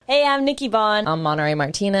Hey, I'm Nikki Bond. I'm Monarey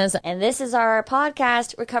Martinez. And this is our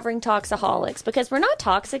podcast, Recovering Toxaholics, because we're not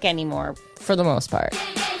toxic anymore. For the most part.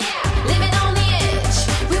 Living on the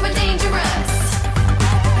edge, we were dangerous.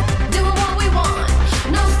 Doing what we want,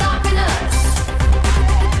 no stopping us.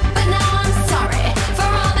 But now I'm sorry for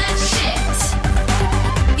all that shit.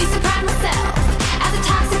 Used to pride myself as a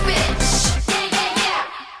toxic bitch.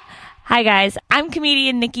 Hi, guys. I'm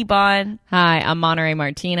comedian Nikki Bond. Hi, I'm Monarey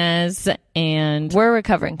Martinez, and We're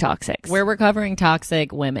recovering toxics. we're recovering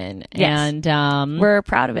toxic women. Yes. And We're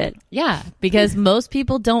proud of it. yeah, because most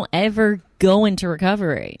people don't ever go into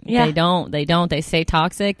recovery. Yeah. They don't. They stay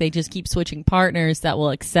toxic. They just keep switching partners that will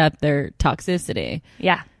accept their toxicity.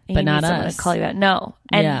 Yeah. And But you not need someone us. to call you out. No.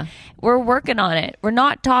 And Yeah. we're working on it. We're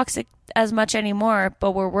not toxic as much anymore,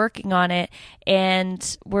 but we're working on it.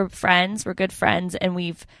 And we're friends. We're good friends. And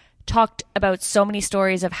we've talked about so many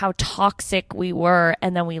stories of how toxic we were,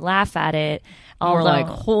 and then we laugh at it. We're like,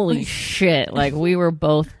 holy shit, like we were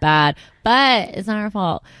both bad, but it's not our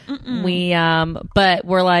fault. But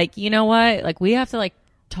we're like, you know what? Like we have to like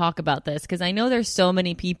talk about this because I know there's so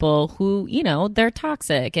many people who, you know, they're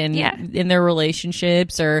toxic and in their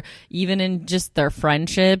relationships or even in just their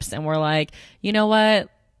friendships. And we're like, you know what?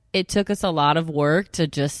 It took us a lot of work to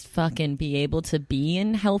just fucking be able to be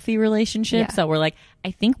in healthy relationships. So we're like,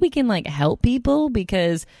 I think we can like help people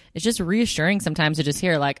because it's just reassuring sometimes to just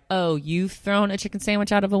hear like, oh, you've thrown a chicken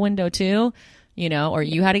sandwich out of a window too, you know, or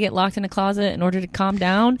you had to get locked in a closet in order to calm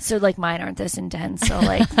down. So like mine aren't this intense. So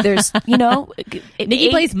like there's, you know, Nikki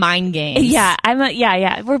plays mind games.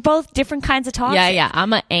 Yeah, we're both different kinds of toxic. Yeah.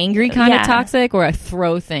 I'm an angry kind of toxic where I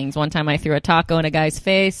throw things. One time I threw a taco in a guy's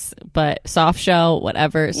face, but soft shell,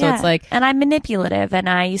 whatever. So it's like, and I'm manipulative, and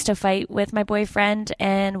I used to fight with my boyfriend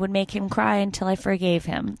and would make him cry until I forgave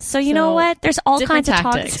him. So you know what? There's all kinds of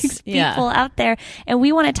toxic people out there, and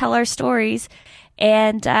we want to tell our stories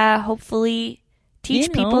and hopefully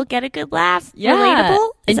teach people, get a good laugh,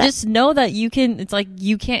 relatable. And just know that you can, it's like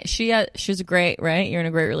you can't, she's great, right? You're in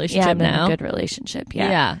a great relationship I'm now. in a good relationship,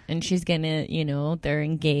 yeah. And she's gonna, you know, they're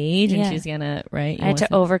engaged and she's gonna, right? I had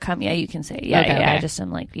to overcome, you can say, okay. I just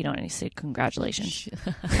am like, you don't need to say congratulations.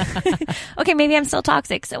 Okay, maybe I'm still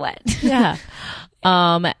toxic, so what? Yeah.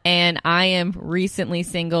 And I am recently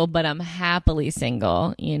single, but I'm happily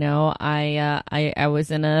single. You know, I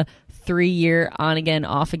was in a 3-year on again,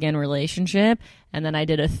 off again relationship. And then I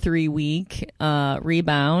did a 3-week,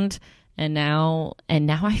 rebound. And now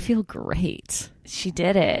I feel great. She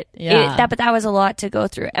did it. Yeah. But that was a lot to go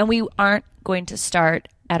through. And we aren't going to start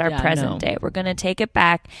at our present day. We're going to take it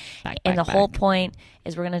back. And the whole point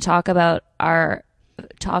is we're going to talk about our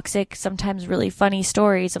toxic, sometimes really funny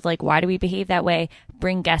stories of like, why do we behave that way?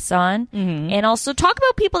 Bring guests on and also talk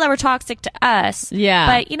about people that were toxic to us. Yeah.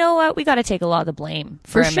 But you know what? We got to take a lot of the blame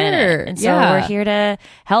for a minute. And so we're here to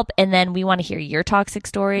help. And then we want to hear your toxic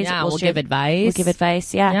stories. Yeah, we'll give advice. We'll give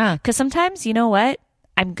advice. Yeah. Because sometimes, you know what?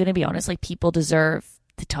 I'm going to be honest, like people deserve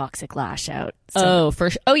the toxic lash out. So.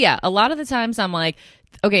 Oh, yeah. A lot of the times I'm like,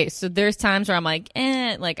 okay, so there's times where I'm like,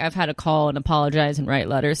 like I've had to call and apologize and write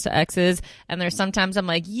letters to exes. And there's sometimes I'm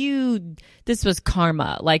like, this was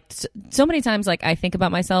karma. Like so many times, like I think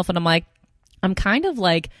about myself and I'm like, I'm kind of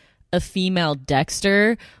like a female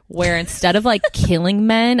Dexter where instead of like killing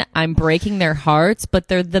men, I'm breaking their hearts, but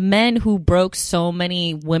they're the men who broke so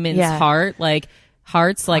many women's hearts like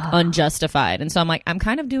unjustified. And so I'm like, I'm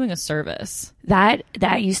kind of doing a service. That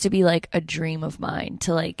used to be like a dream of mine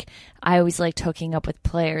to like, I always liked hooking up with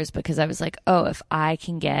players because I was like, oh, if I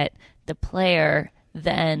can get the player,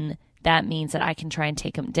 then that means that I can try and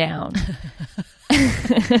take him down.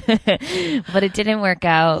 But it didn't work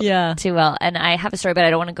out too well. And I have a story, but I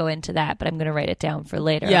don't want to go into that, but I'm going to write it down for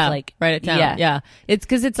later. Yeah, like, write it down. Yeah. It's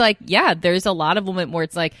because it's like, there's a lot of women where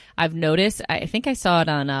it's like, I've noticed, I think I saw it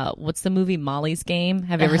on, what's the movie Molly's Game?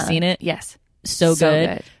 Have you ever seen it? Yes. So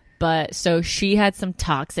good. But so she had some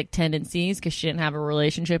toxic tendencies because she didn't have a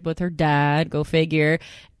relationship with her dad. Go figure.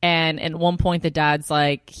 And at one point, the dad's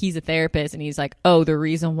like, he's a therapist, and he's like, oh, the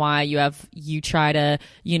reason why you try to,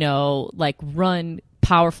 you know, like run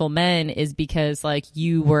powerful men is because like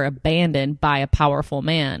you were abandoned by a powerful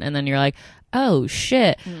man. And then you're like, oh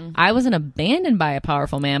shit, I wasn't abandoned by a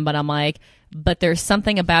powerful man, but I'm like, but there's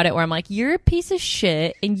something about it where I'm like, you're a piece of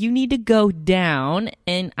shit and you need to go down,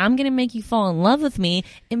 and I'm going to make you fall in love with me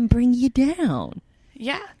and bring you down.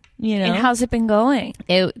 Yeah. You know? And how's it been going?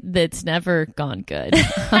 It's never gone good.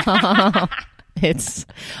 It's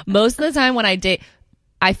most of the time when I date,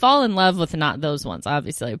 I fall in love with not those ones,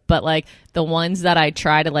 obviously, but like the ones that I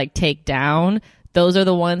try to like take down, those are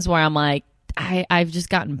the ones where I'm like, I've just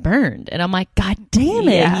gotten burned. And I'm like, God damn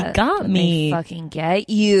it, he got me. They fucking get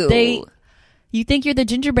you. You think you're the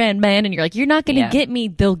gingerbread man and you're like, you're not going to get me.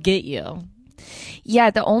 They'll get you.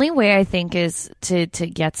 Yeah. The only way I think is to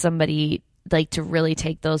get somebody like to really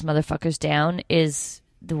take those motherfuckers down is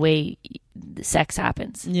the way sex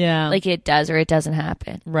happens. Yeah. Like it does or it doesn't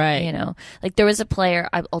happen. Right. You know, like there was a player,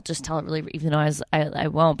 I'll just tell it really, even though I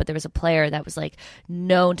won't, but there was a player that was like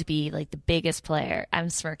known to be like the biggest player. I'm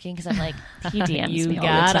smirking because I'm like, he DMs me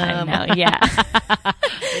all the time now. Yeah.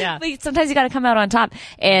 Yeah. But sometimes you got to come out on top.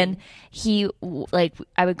 And he, like,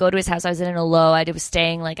 I would go to his house. I was in a low. I was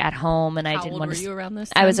staying like at home and I didn't want to. How old were you around this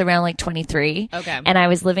time? I was around like 23. Okay. And I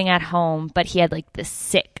was living at home, but he had like this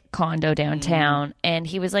sick condo downtown and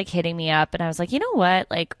he was like hitting me up and I was like, you know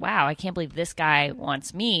what? Like, wow, I can't believe this guy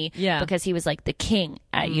wants me. Yeah. Because he was like the king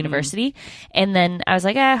at university. And then I was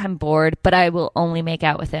like, I'm bored, but I will only make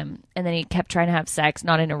out with him. And then he kept trying to have sex,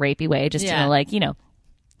 not in a rapey way, just in a like, you know,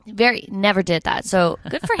 never did that. So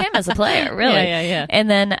good for him as a player, really. Yeah. And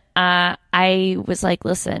then I was like,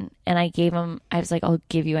 listen, and I was like, I'll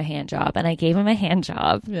give you a hand job. And I gave him a hand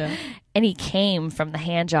job. Yeah. And he came from the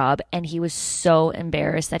hand job and he was so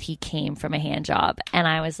embarrassed that he came from a hand job. And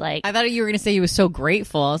I was like, I thought you were going to say he was so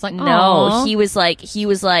grateful. I was like, no, Aw. he was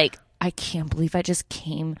like, I can't believe I just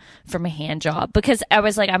came from a hand job because I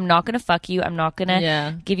was like, I'm not going to fuck you. I'm not going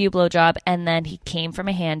to give you a blowjob. And then he came from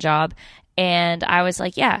a hand job. And I was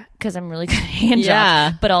like, yeah, because I'm really good at hand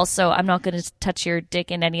job. But also, I'm not going to touch your dick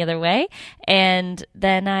in any other way. And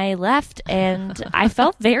then I left, and I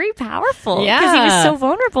felt very powerful because he was so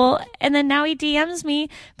vulnerable. And then now he DMs me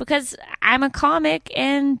because I'm a comic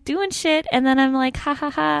and doing shit. And then I'm like, ha, ha,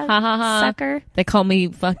 ha, sucker. They call me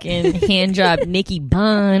fucking hand job Nikki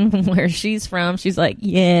Bun, where she's from. She's like,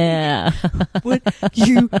 yeah. What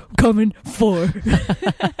you coming for?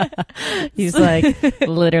 He's like,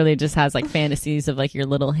 literally just has like fantasies of like your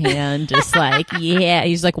little hand, just like, yeah.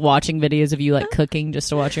 He's like watching videos of you like cooking just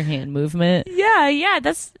to watch your hand movement. Yeah.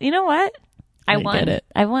 That's, you know what? I won. Get it.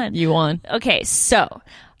 I won. You won. Okay. So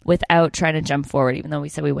without trying to jump forward, even though we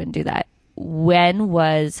said we wouldn't do that, when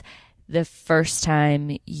was the first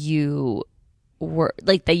time you were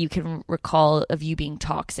like that you can recall of you being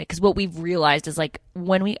toxic? Because what we've realized is like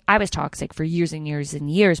I was toxic for years and years and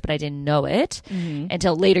years, but I didn't know it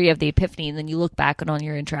until later you have the epiphany and then you look back on all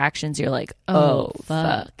your interactions, you're like, oh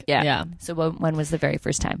fuck. Yeah. So when was the very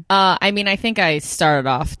first time? I mean, I think I started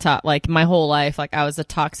off like my whole life, like I was a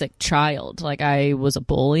toxic child. Like I was a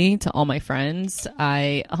bully to all my friends.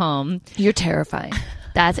 You're terrifying.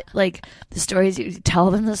 That's like the stories you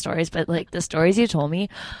tell them, but like the stories you told me,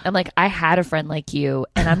 I'm like, I had a friend like you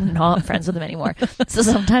and I'm not friends with him anymore. So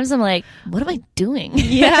sometimes I'm like, what am I doing?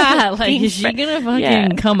 Yeah. Like, is she gonna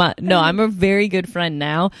fucking come up? No, I'm a very good friend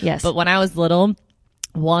now. Yes. But when I was little,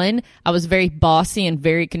 I was very bossy and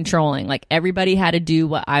very controlling. Like everybody had to do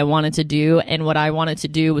what I wanted to do, and what I wanted to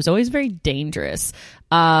do was always very dangerous.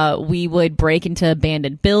 We would break into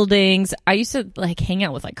abandoned buildings. I used to like hang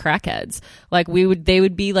out with like crackheads. Like they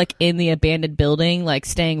would be like in the abandoned building, like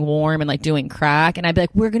staying warm and like doing crack. And I'd be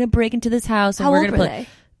like, we're going to break into this house and we're going to play.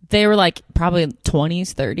 They were like probably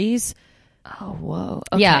 20s, 30s. Oh, whoa.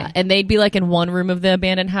 Okay. Yeah. And they'd be like in one room of the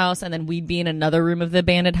abandoned house, and then we'd be in another room of the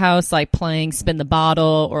abandoned house, like playing spin the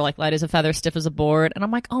bottle or like light as a feather, stiff as a board. And I'm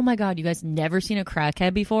like, oh my God, you guys never seen a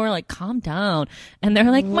crackhead before? Like, calm down. And they're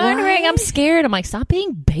like, Monarey, I'm scared. I'm like, stop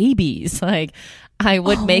being babies. Like, I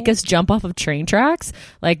would make us jump off of train tracks,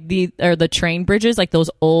 like the train bridges, like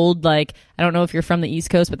those old, like, I don't know if you're from the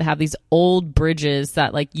East Coast, but they have these old bridges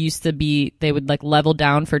that like used to be, they would like level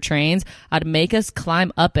down for trains. I'd make us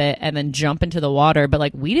climb up it and then jump into the water. But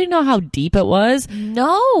like, we didn't know how deep it was.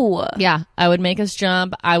 No. Yeah. I would make us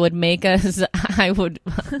jump.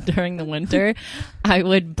 during the winter, I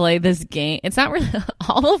would play this game. It's not really,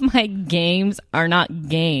 all of my games are not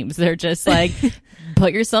games. They're just like,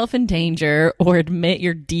 put yourself in danger or admit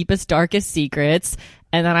your deepest, darkest secrets.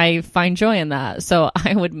 And then I find joy in that. So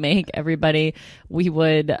I would make everybody, we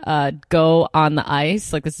would go on the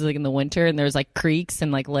ice. Like this is like in the winter, and there's like creeks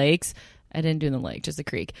and like lakes. I didn't do the lake, just a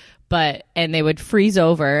creek. And they would freeze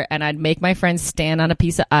over, and I'd make my friends stand on a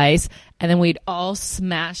piece of ice, and then we'd all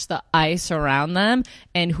smash the ice around them,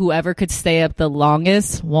 and whoever could stay up the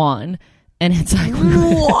longest won. And it's like,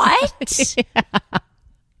 what? Yeah.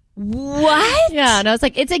 What? Yeah, and I was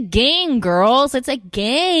like, it's a game, girls. It's a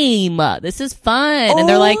game. This is fun. And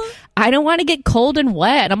they're like, I don't want to get cold and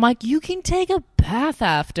wet. And I'm like, you can take a bath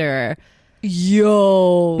after.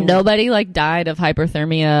 Yo. Nobody like died of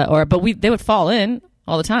hypothermia they would fall in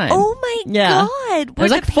all the time. Oh my God.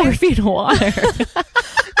 There's like 4 feet of water.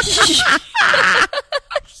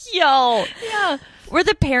 Yo. Yeah. Were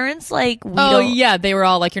the parents like, yeah, they were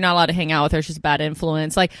all like, you're not allowed to hang out with her. She's a bad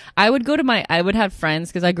influence. Like, I would have friends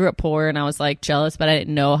because I grew up poor and I was like jealous, but I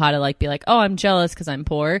didn't know how to like be like, oh, I'm jealous because I'm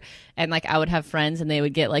poor. And like, I would have friends and they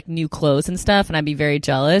would get like new clothes and stuff and I'd be very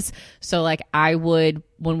jealous. So like,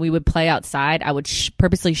 when we would play outside, I would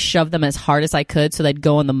purposely shove them as hard as I could so they'd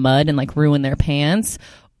go in the mud and like ruin their pants.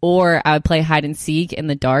 Or I would play hide and seek in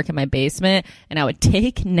the dark in my basement and I would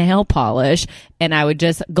take nail polish and I would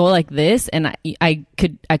just go like this and I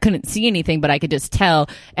couldn't see anything, but I could just tell.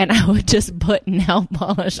 And I would just put nail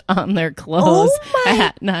polish on their clothes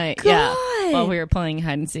at night. God. Yeah. While we were playing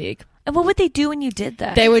hide and seek. And what would they do when you did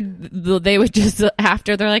that? They would just,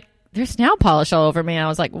 after they're like, there's nail polish all over me. I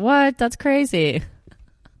was like, what? That's crazy.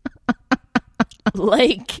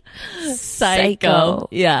 Like psycho.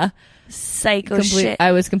 Yeah. Psycho shit.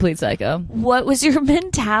 I was complete psycho. What was your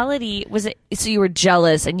mentality? Was it so you were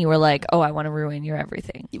jealous and you were like, oh, I want to ruin your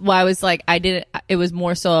everything? Well, I was like, it was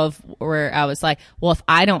more so of where I was like, well, if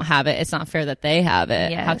I don't have it, it's not fair that they have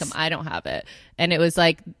it. Yes. How come I don't have it? And it was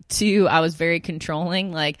like, I was very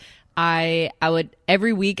controlling. Like, I would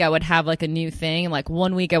every week I would have like a new thing. Like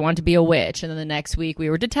one week I wanted to be a witch, and then the next week we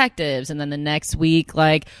were detectives, and then the next week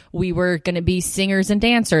like we were going to be singers and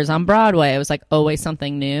dancers on Broadway. It was like always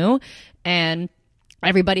something new, and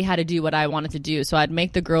everybody had to do what I wanted to do. So I'd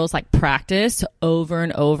make the girls like practice over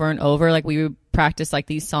and over and over. Like we would practice like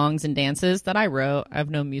these songs and dances that I wrote. I have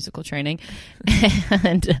no musical training.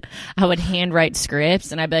 And I would handwrite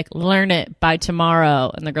scripts and I'd be like, learn it by tomorrow.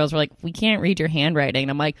 And the girls were like, we can't read your handwriting. And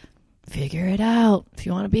I'm like, figure it out if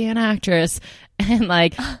you want to be an actress. And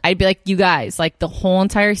like I'd be like, you guys, like the whole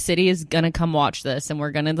entire city is gonna come watch this and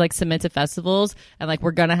we're gonna like submit to festivals and like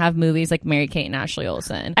we're gonna have movies like Mary-Kate and Ashley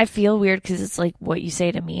Olsen. I feel weird because it's like what you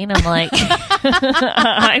say to me and I'm like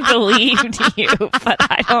I believed you, but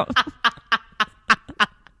I don't.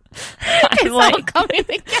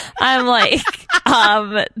 I'm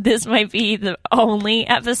like, this might be the only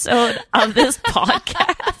episode of this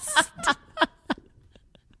podcast.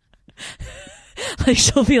 Like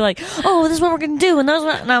she'll be like, oh, this is what we're gonna do, and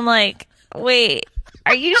I'm like, wait,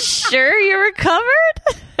 are you sure you're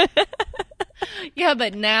recovered? Yeah,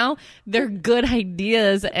 but now they're good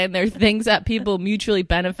ideas and they're things that people mutually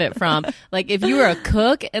benefit from. Like if you were a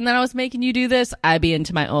cook and then I was making you do this, I'd be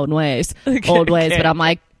into my own ways, old ways. But I'm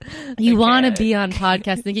like, you want to be on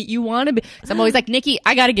podcast, Nikki? You want to be? So I'm always like, Nikki,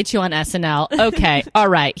 I got to get you on SNL. Okay, all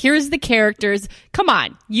right. Here's the characters. Come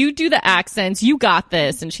on, you do the accents. You got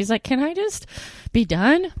this. And she's like, can I just be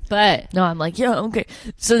done? But no, I'm like, yeah, okay.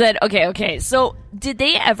 So then, okay. So did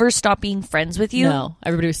they ever stop being friends with you? No,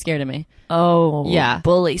 everybody was scared of me. Oh, yeah,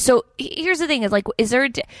 bully. So here's the thing: is like,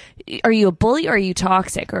 are you a bully or are you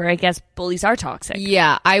toxic? Or I guess bullies are toxic.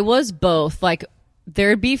 Yeah, I was both. Like,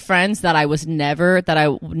 there'd be friends that I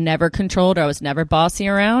never controlled or I was never bossy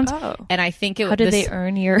around. Oh. And I think how did they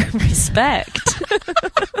earn your respect?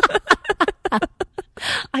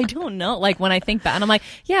 I don't know. Like when I think back, and I'm like,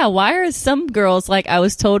 yeah, why are some girls like I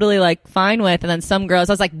was totally like fine with, and then some girls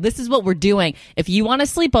I was like, this is what we're doing. If you want to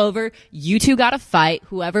sleep over, you two got to fight.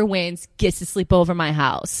 Whoever wins gets to sleep over my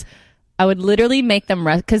house. I would literally make them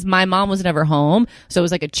rest because my mom was never home, so it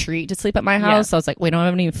was like a treat to sleep at my house. Yeah. So I was like, we don't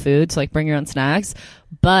have any food, so like bring your own snacks.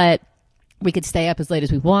 But we could stay up as late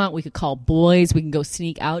as we want. We could call boys. We can go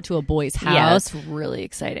sneak out to a boy's house. Yeah, that's really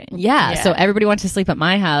exciting. Yeah. So everybody wanted to sleep at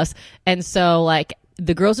my house, and so like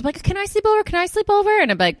the girls would be like, can I sleep over? Can I sleep over?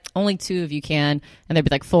 And I'd be like, only 2 of you can. And there'd be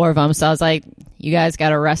like 4 of them. So I was like, you guys got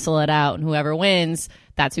to wrestle it out. And whoever wins,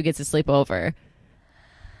 that's who gets to sleep over.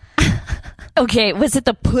 Okay. Was it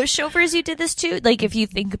the pushovers you did this to? Like, if you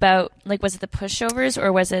think about, like, was it the pushovers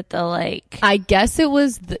or was it the like? I guess it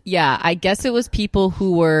was, I guess it was people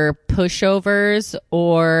who were pushovers,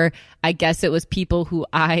 or I guess it was people who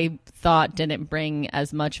I thought didn't bring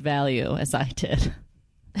as much value as I did.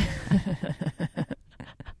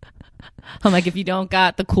 I'm like, if you don't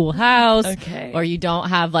got the cool house, okay, or you don't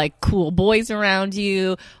have like cool boys around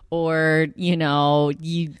you, or you know,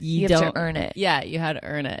 you don't have to earn it. Yeah, you had to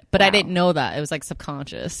earn it. But wow. I didn't know that. It was like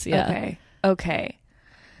subconscious. Yeah. Okay.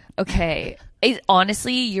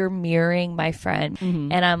 Honestly, you're mirroring my friend,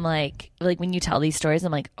 and I'm like when you tell these stories,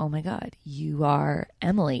 I'm like, oh my god, you are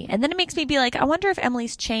Emily, and then it makes me be like, I wonder if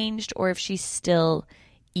Emily's changed or if she's still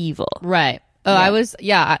evil. Right. Oh, yeah. I was,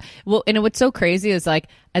 yeah. Well, and what's so crazy is like,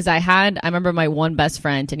 I remember my one best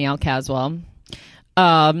friend, Danielle Caswell.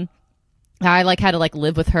 I like had to like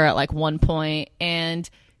live with her at like one point, and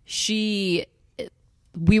we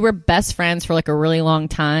were best friends for like a really long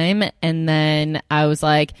time. And then I was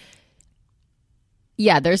like,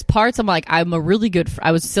 Yeah, there's parts I'm like, I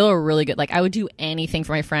was still a really good, like, I would do anything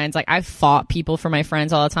for my friends. Like, I fought people for my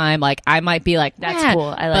friends all the time. Like, I might be like, that's cool.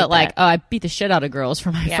 I like but that. like, oh, I beat the shit out of girls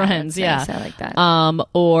for my friends. Yeah. Nice. I like that.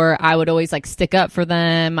 Or I would always like stick up for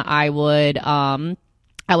them. I would always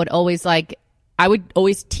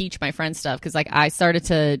teach my friends stuff because like I started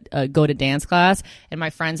to go to dance class, and my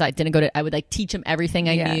friends I would like teach them everything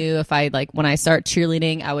I knew. If I like when I start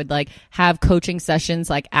cheerleading, I would like have coaching sessions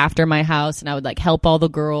like after my house, and I would like help all the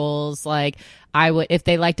girls. Like I would, if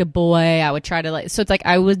they liked a boy, I would try to like. So it's like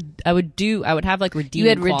I would have like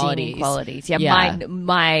redeeming qualities. Yeah.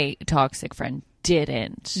 My toxic friend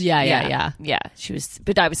didn't. Yeah. She was,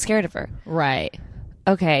 but I was scared of her. Right.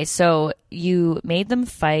 Okay, so you made them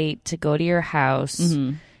fight to go to your house.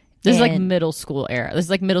 Mm-hmm. This is like middle school era. This is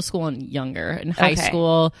like middle school and younger. In high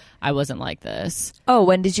school, I wasn't like this. Oh,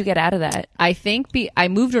 when did you get out of that? I think I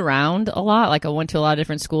moved around a lot. Like I went to a lot of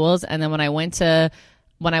different schools, and then when I went to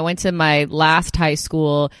my last high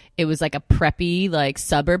school, it was like a preppy like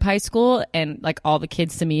suburb high school, and like all the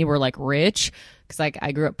kids to me were like rich because like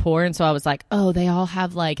I grew up poor, and so I was like, oh, they all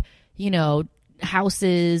have like, you know,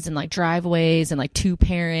 houses and like driveways and like 2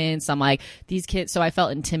 parents. I'm like, these kids. So I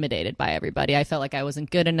felt intimidated by everybody. I felt like I wasn't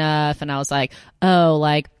good enough, and I was like, oh,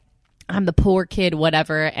 like I'm the poor kid,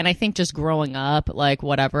 whatever. And I think just growing up, like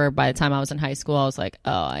whatever, by the time I was in high school, I was like,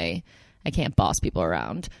 oh, I can't boss people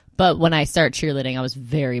around. But when I started cheerleading, I was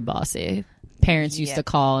very bossy. Parents used to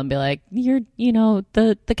call and be like, the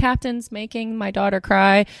captain's making my daughter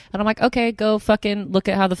cry. And I'm like, okay, go fucking look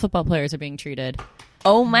at how the football players are being treated.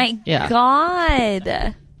 Oh my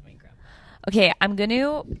God. Okay, I'm going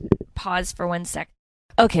to pause for 1 sec.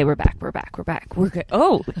 Okay, we're back. We're good.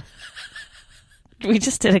 Oh, we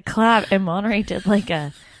just did a clap, and Monarey did like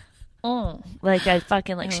a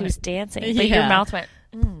fucking, like she was dancing. But your mouth went,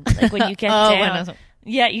 like when you get down.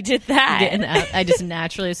 Yeah, you did that. I just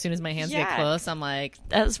naturally, as soon as my hands get close, I'm like,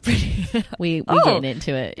 that was pretty. we getting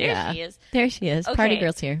into it. There she is. There she is. Okay. Party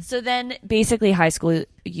girl's here. So then basically high school,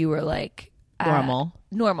 you were like, normal.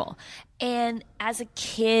 And as a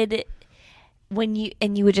kid, when you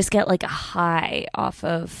would just get like a high off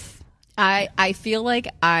of. I feel like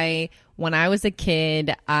when I was a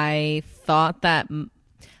kid, I thought that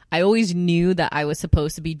I always knew that I was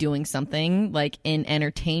supposed to be doing something like in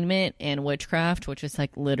entertainment and witchcraft, which is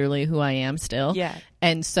like literally who I am still. Yeah.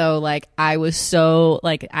 And so like I was so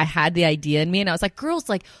like I had the idea in me, and I was like, girls,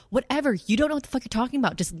 like whatever, you don't know what the fuck you're talking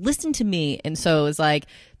about, just listen to me. And so it was like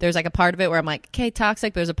there's like a part of it where I'm like, okay,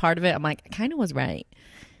 toxic, but there's a part of it I'm like, I kind of was right.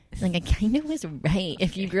 Like I kind of was right.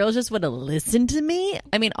 If you girls just would have listened to me.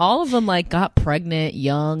 I mean, all of them like got pregnant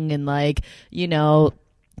young and like, you know,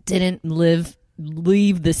 didn't leave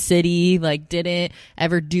the city, like didn't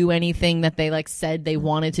ever do anything that they like said they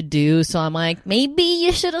wanted to do. So I'm like, maybe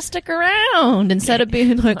you should have stuck around instead of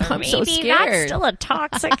being like, I'm so scared. Maybe that's still a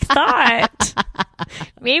toxic thought.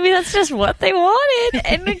 Maybe that's just what they wanted,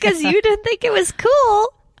 and because you didn't think it was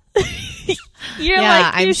cool, you're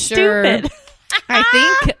like, you're stupid. I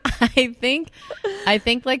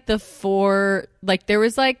think like the 4, like there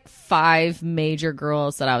was like 5 major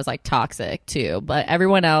girls that I was like toxic to, but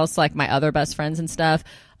everyone else, like my other best friends and stuff,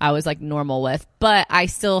 I was like normal with. But I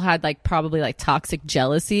still had like probably like toxic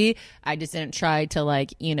jealousy. I just didn't try to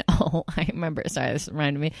like, you know, I remember, sorry, this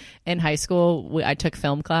reminded me, in high school, I took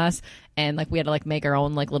film class, and like we had to like make our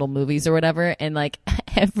own like little movies or whatever. And like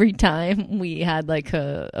every time we had like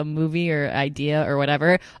a movie or idea or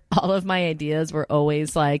whatever, all of my ideas were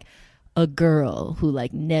always like a girl who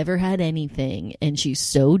like never had anything, and she's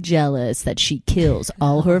so jealous that she kills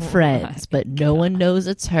all her friends, but no one knows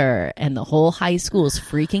it's her, and the whole high school is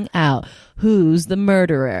freaking out. Who's the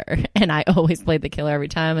murderer? And I always played the killer every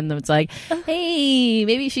time, and then it's like, hey,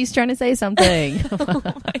 maybe she's trying to say something. Oh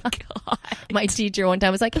my God. My teacher one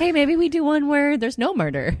time was like, hey, maybe we do one where there's no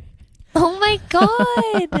murder. Oh my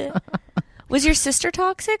God. Was your sister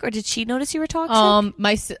toxic, or did she notice you were toxic?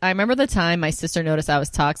 I remember the time my sister noticed I was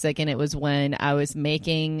toxic, and it was when I was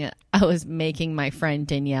making my friend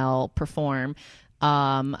Danielle perform.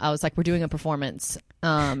 I was like, we're doing a performance.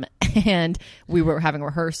 And we were having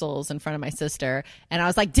rehearsals in front of my sister, and I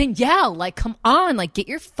was like, Danielle, like, come on, like, get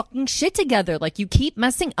your fucking shit together. Like, you keep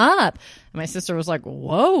messing up. And my sister was like,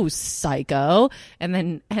 whoa, psycho. And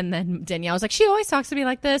then Danielle was like, she always talks to me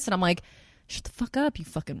like this. And I'm like, shut the fuck up, you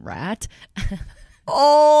fucking rat.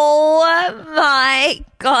 Oh my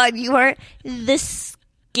God, you are the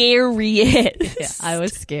scariest. Yeah, I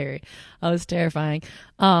was scary. I was terrifying.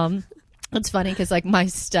 It's funny because like my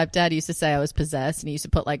stepdad used to say I was possessed, and he used to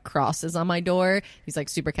put like crosses on my door. He's like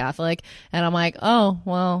super Catholic, and I'm like, oh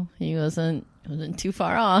well, he wasn't too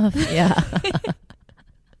far off. Yeah.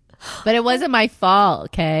 But it wasn't my fault,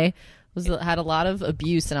 okay? Had a lot of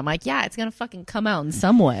abuse, and I'm like, yeah, it's gonna fucking come out in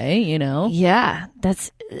some way, you know? Yeah,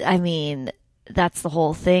 that's the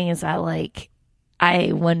whole thing, is that like,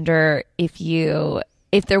 I wonder if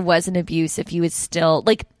there was an abuse, if you would still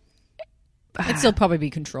like, I'd still probably be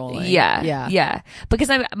controlling. Yeah.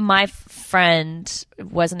 Because my friend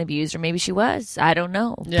wasn't abused, or maybe she was. I don't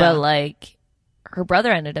know. Yeah. But like, her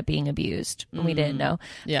brother ended up being abused, and we didn't know.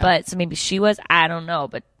 Yeah. But so maybe she was. I don't know.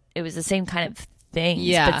 But it was the same kind of thing.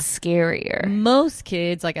 Yeah. But scarier. Most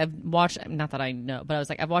kids, like I've watched, not that I know, but I was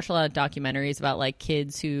like, I've watched a lot of documentaries about like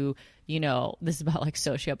kids who, you know, this is about like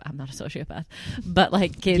sociopath. I'm not a sociopath, but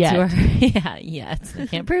like kids who are, I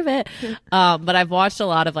can't prove it. But I've watched a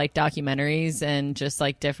lot of like documentaries and just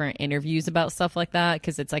like different interviews about stuff like that,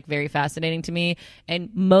 because it's like very fascinating to me.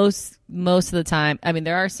 And most of the time, I mean,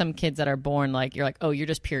 there are some kids that are born like, you're like, oh, you're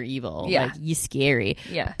just pure evil. Yeah. Like, you scary.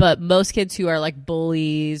 Yeah. But most kids who are like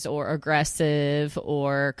bullies or aggressive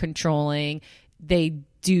or controlling, they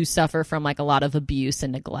do suffer from like a lot of abuse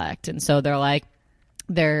and neglect. And so they're like,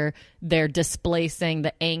 they're displacing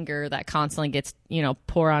the anger that constantly gets, you know,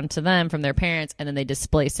 pour onto them from their parents, and then they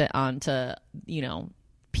displace it onto, you know,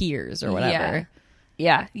 peers or whatever.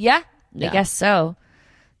 Yeah. I guess so.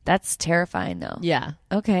 That's terrifying though. Yeah.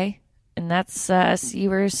 Okay. And that's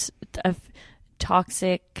Seaver's a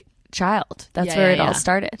toxic child. That's where it all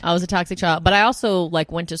started. I was a toxic child, but I also like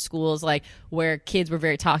went to schools like where kids were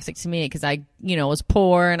very toxic to me, because I, you know, was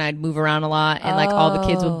poor and I'd move around a lot, and like all the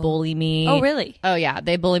kids would bully me. Oh, really? Oh yeah,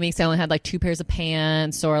 they bullied me because I only had like 2 pairs of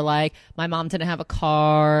pants, or like my mom didn't have a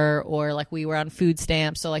car, or like we were on food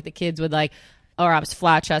stamps, so like the kids would like, or I was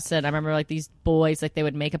flat chested. I remember like these boys, like they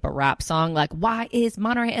would make up a rap song like, why is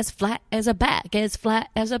Monarey as flat as a back, as flat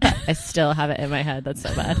as a back? I still have it in my head. That's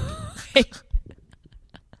so bad.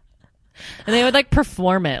 And they would like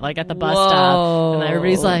perform it like at the bus stop, and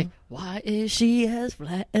everybody's like, why is she as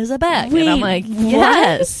flat as a back? Wait, and I'm like,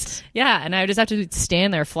 yes. Yeah. And I would just have to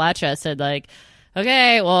stand there flat chested like,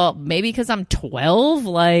 okay, well, maybe because I'm 12,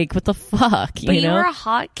 like what the fuck, But you know? were a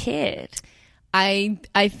hot kid. I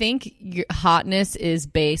think your hotness is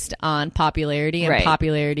based on popularity, and Right.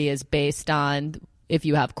 popularity is based on if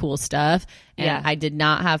you have cool stuff. And Yeah. I did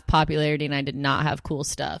not have popularity, and I did not have cool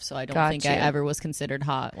stuff, so I don't think I Gotcha. ever was considered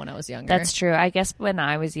hot when I was younger. That's true. I guess when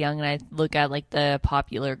I was young and I look at like the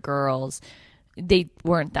popular girls, they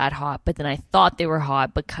weren't that hot, but then I thought they were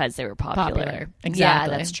hot because they were popular. Exactly. Yeah,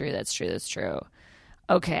 that's true.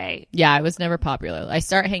 Okay. Yeah, I was never popular. I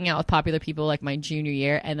started hanging out with popular people like my junior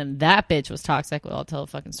year, and then that bitch was toxic. Well, I'll tell a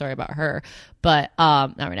fucking story about her, but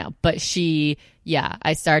not right now. But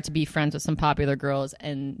I started to be friends with some popular girls,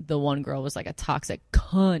 and the one girl was like a toxic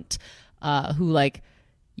cunt who like,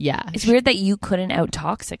 It's weird that you couldn't out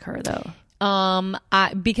toxic her though.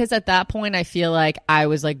 Because at that point I feel like I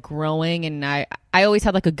was like growing, and I always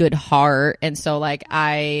had like a good heart, and so like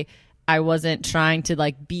I wasn't trying to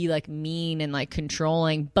like be like mean and like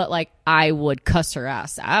controlling, but like I would cuss her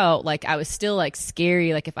ass out. Like I was still like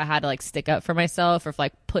scary, like if I had to like stick up for myself or if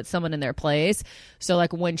like put someone in their place. So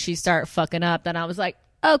like when she started fucking up, then I was like,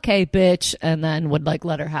 okay, bitch, and then would like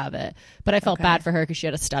let her have it. But I felt bad for her because she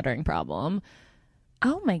had a stuttering problem.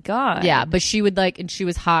 Oh my God. Yeah, but she would like, and she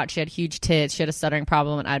was hot. She had huge tits. She had a stuttering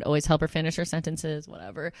problem, and I'd always help her finish her sentences,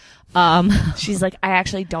 whatever. She's like, I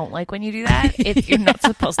actually don't like when you do that. If you're not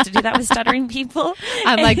supposed to do that with stuttering people.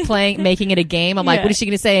 I'm like making it a game. I'm like, Yeah. what is she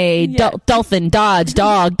going to say? Yeah. Dolphin, dodge,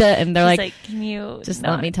 dog. And they're She's like, can you just not?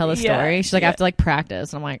 let me tell the story. She's like, I have to like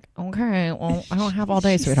practice. And I'm like, okay, well, I don't have all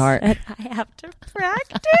day, sweetheart. I have to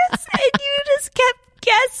practice, and you just kept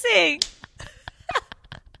guessing.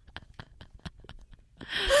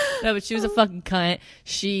 No, but she was a fucking cunt.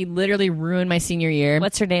 She literally ruined my senior year.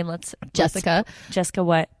 What's her name? Jessica. Jessica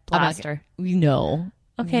what? I'm not Blaster. You know.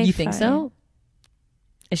 Okay, You think fine. so?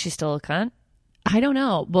 Is she still a cunt? I don't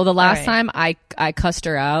know. Well, the last right. time I cussed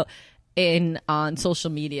her out on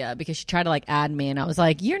social media because she tried to like add me, and I was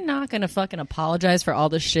like, you're not gonna fucking apologize for all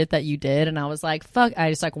the shit that you did. And I was like, fuck. I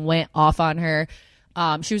just like went off on her.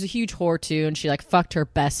 She was a huge whore too, and she like fucked her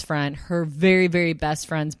best friend, her very, very best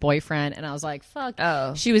friend's boyfriend. And I was like, fuck.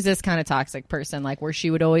 Oh. She was this kind of toxic person, like where she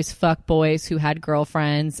would always fuck boys who had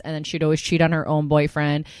girlfriends, and then she'd always cheat on her own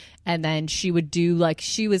boyfriend. And then she would do like,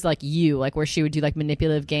 she was like you, like where she would do like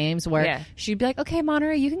manipulative games where she'd be like, okay,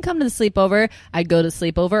 Monterey, you can come to the sleepover. I'd go to the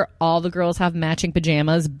sleepover. All the girls have matching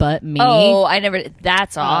pajamas but me. Oh, I never.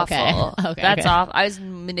 That's awful. Okay, That's okay. awful. I was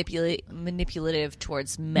manipulative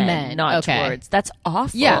towards men, not Okay. towards. That's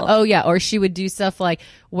awful. Yeah. Oh, yeah. Or she would do stuff like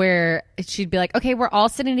where she'd be like, okay, we're all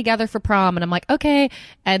sitting together for prom. And I'm like, okay.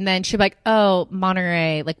 And then she'd be like, oh,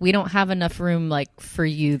 Monarey, like, we don't have enough room, like, for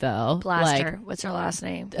you, though. Blaster. What's her last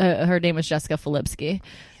name? Her name was Jessica Filipski.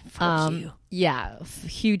 Fuck you. Yeah,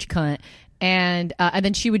 huge cunt. And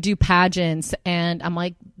then she would do pageants, and I'm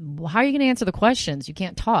like, how are you going to answer the questions? You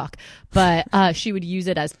can't talk. But she would use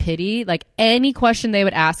it as pity. Like, any question they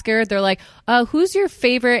would ask her, they're like, who's your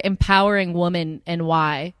favorite empowering woman and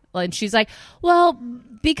why? And she's like, well,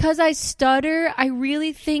 because I stutter, I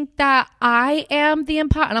really think that I am the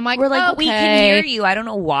empower. And I'm like, we're like, okay. we can hear you. I don't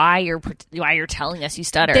know why you're telling us you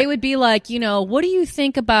stutter. They would be like, what do you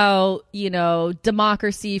think about,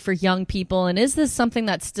 democracy for young people? And is this something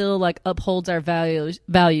that still like upholds our values?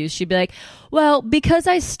 She'd be like, well, because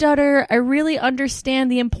I stutter, I really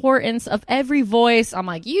understand the importance of every voice. I'm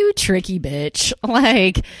like, you tricky bitch.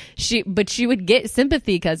 Like but she would get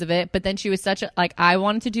sympathy because of it. But then she was I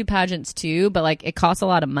wanted to do pageants too, but like it costs a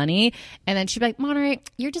lot of money. And then she'd be like, Monterey,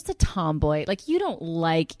 you're just a tomboy. Like you don't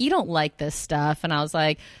like this stuff. And I was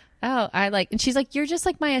like, oh, and she's like, you're just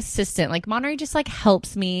like my assistant. Like Monterey just like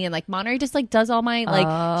helps me. And like Monterey just like does all my,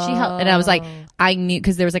 like she helped. And I was like, I knew,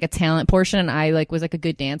 cause there was like a talent portion and I like was like a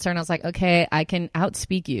good dancer. And I was like, okay, I can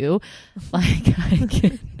outspeak you. Like I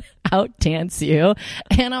can out dance you.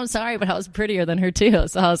 And I'm sorry, but I was prettier than her too.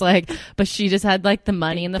 So I was like, but she just had like the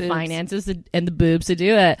money and the finances and the boobs to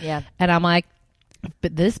do it. Yeah. And I'm like,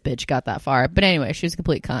 but this bitch got that far. But anyway, she was a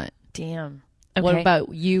complete cunt. Damn. Okay. What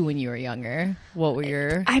about you when you were younger? What were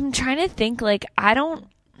your... I'm trying to think. Like, I don't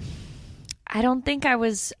think I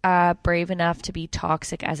was brave enough to be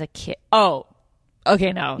toxic as a kid. Oh,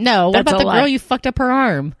 okay, no. What about the girl you fucked up her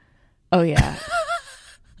arm? Oh yeah.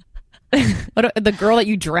 The girl that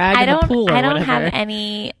you dragged in the pool or I don't whatever. have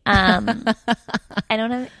any I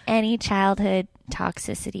don't have any childhood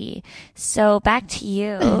toxicity. So back to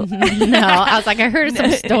you. No, I was like, I heard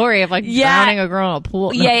some story of like drowning a girl in a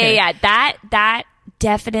pool. No, yeah. That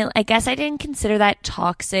definitely, I guess I didn't consider that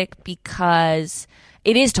toxic because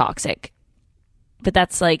it is toxic. But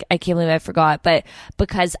that's like, I can't believe I forgot. But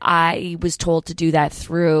because I was told to do that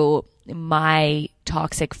through my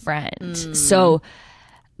toxic friend. So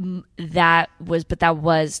that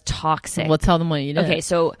was toxic. Well, tell them what you did. Okay,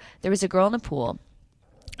 so there was a girl in the pool.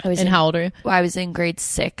 How old are you? I was in grade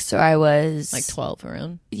 6, so I was like 12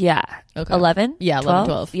 around. Yeah. Okay. 11? Yeah, 11,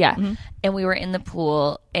 12. Yeah. Mm-hmm. And we were in the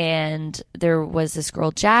pool, and there was this girl,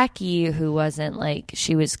 Jackie, who wasn't like,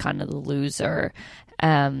 she was kind of the loser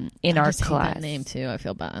in our class. Hate that name too. I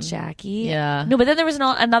feel bad. Jackie? Yeah. No, but then there was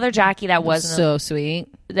another Jackie that wasn't so sweet.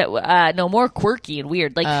 That more quirky and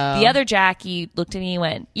weird. Like the other Jackie looked at me and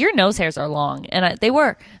went, "Your nose hairs are long," and they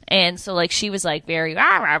were. And so like she was like very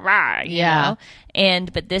rah rah rah, you know?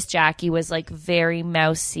 But this Jackie was like very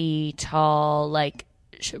mousy, tall, like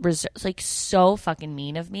was like so fucking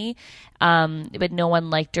mean of me. But no one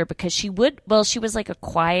liked her because she was like a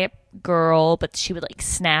quiet girl, but she would like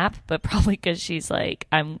snap, but probably because she's like,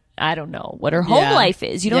 I don't know what her home life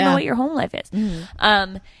is. You don't know what your home life is.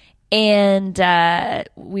 Mm-hmm. And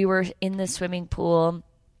we were in the swimming pool,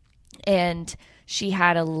 and she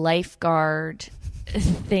had a lifeguard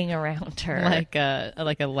thing around her, like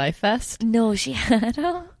a life vest. No, she had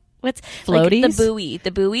what's floaties? Like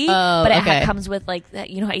the buoy, but it comes with like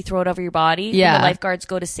that. You know how you throw it over your body? Yeah, when the lifeguards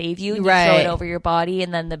go to save you, and you throw it over your body,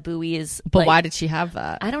 and then the buoy is. But why did she have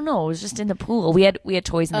that? I don't know. It was just in the pool. We had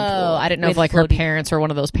toys in the pool. I didn't know if like her parents were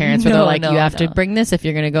one of those parents where they're like, you have to bring this if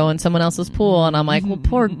you're going to go in someone else's pool. And I'm like, well,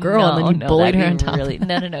 poor girl. And then you bullied her on top.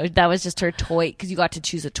 No. That was just her toy because you got to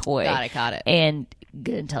choose a toy. Got it. And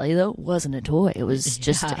gonna tell you though, it wasn't a toy. It was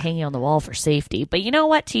just hanging on the wall for safety. But you know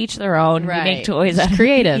what? To each their own. Right. We make toys. It's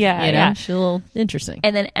creative. Yeah. She's a little interesting.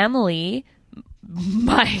 And then Emily,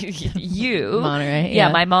 my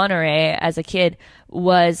Monarey as a kid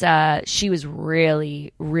was she was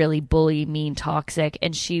really, really bully, mean, toxic,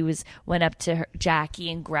 and she went up to Jackie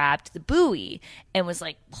and grabbed the buoy and was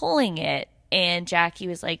like pulling it, and Jackie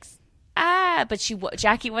was like but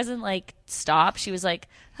Jackie wasn't like stop. She was like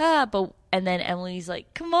and then Emily's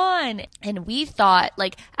like, come on. And we thought,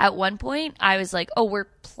 like, at one point, I was like, oh, we're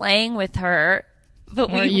playing with her. But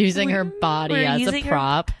we're using her body as a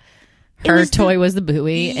prop. Her toy was the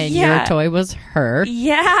buoy, and your toy was her.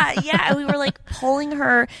 Yeah. And we were, like, pulling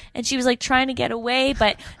her, and she was, like, trying to get away.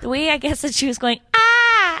 But the way, I guess, that she was going,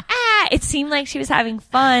 it seemed like she was having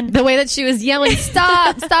fun. The way that she was yelling,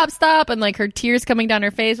 stop, and like her tears coming down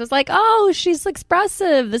her face was like, oh, she's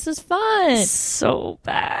expressive. This is fun. So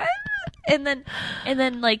bad. And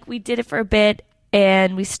then like we did it for a bit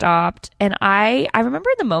and we stopped. And I remember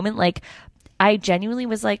in the moment, like I genuinely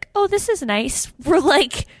was like, oh, this is nice. We're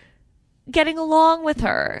like getting along with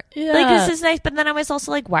her. Yeah. Like, this is nice. But then I was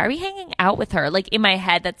also like, why are we hanging out with her? Like, in my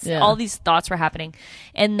head, all these thoughts were happening.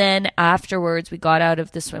 And then afterwards, we got out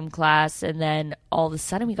of the swim class, and then all of a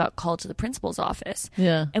sudden we got called to the principal's office.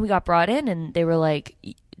 Yeah. And we got brought in, and they were like,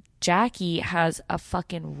 Jackie has a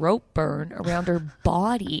fucking rope burn around her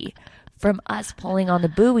body from us pulling on the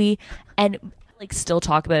buoy. And like, still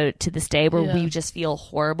talk about it to this day, where we just feel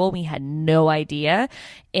horrible. We had no idea.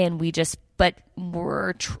 And we just, but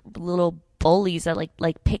we're little bullies that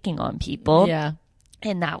like picking on people. Yeah.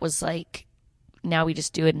 And that was like, now we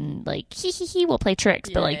just do it and like, he, we'll play tricks.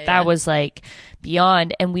 But like, that was like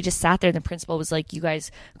beyond. And we just sat there, and the principal was like, you guys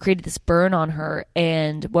created this burn on her.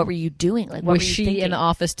 And what were you doing? Like, what was were you she thinking? in the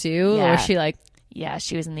office too? Yeah. Or was she like, yeah,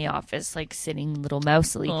 she was in the office, like sitting little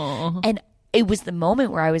mousily. Aww. And it was the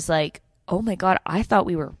moment where I was like, oh my God, I thought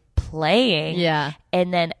we were playing. Yeah.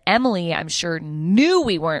 And then Emily, I'm sure, knew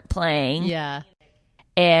we weren't playing. yeah.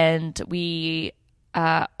 And we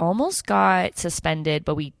almost got suspended,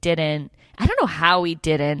 but we didn't. I don't know how we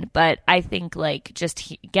didn't, but I think like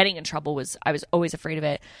just getting in trouble I was always afraid of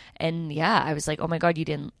it. And yeah, I was like, oh my God, you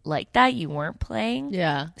didn't like that? You weren't playing?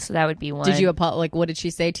 Yeah. So that would be one. Did you like, what did she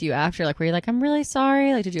say to you after? Like, were you like, I'm really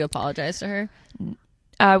sorry? Like, did you apologize to her?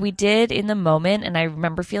 We did in the moment, and I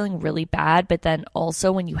remember feeling really bad. But then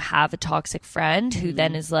also when you have a toxic friend who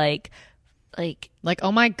then is like,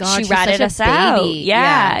 oh my God, she she's ratted such a us out. baby.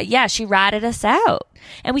 Yeah, she ratted us out.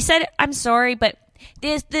 And we said, I'm sorry, but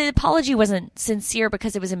the apology wasn't sincere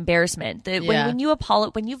because it was embarrassment. When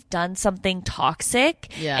you've done something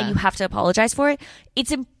toxic and you have to apologize for it,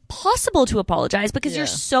 it's impossible to apologize because you're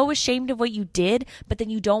so ashamed of what you did, but then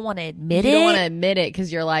you don't want to admit it. You don't want to admit it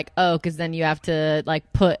because you're like, oh, because then you have to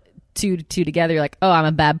like put two together. You're like, oh, I'm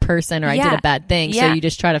a bad person, or I did a bad thing. So you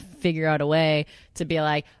just try to figure out a way to be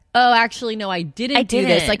like, oh, actually, no, I didn't do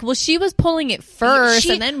this. Like, well, she was pulling it first,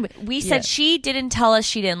 and then we said she didn't tell us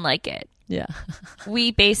she didn't like it. Yeah.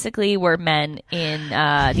 We basically were men in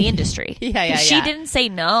the industry. She didn't say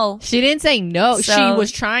no. She didn't say no. So, she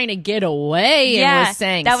was trying to get away and was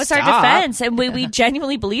saying that was stop. our defense. And we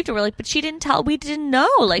genuinely believed her. We're like, but she didn't tell. We didn't know.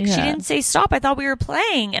 Like, she didn't say stop. I thought we were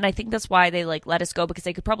playing. And I think that's why they like let us go, because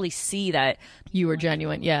they could probably see that you were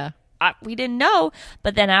genuine. Yeah. We didn't know.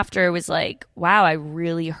 But then after, it was like, wow, I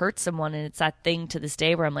really hurt someone. And it's that thing to this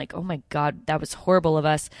day where I'm like, oh my God, that was horrible of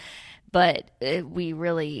us. But we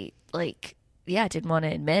really didn't want to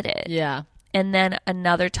admit it. Yeah. And then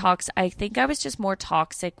another I think I was just more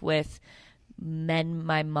toxic with men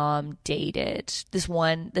my mom dated. That's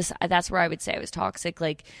where I would say I was toxic.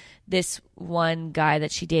 Like, this one guy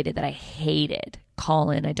that she dated that I hated,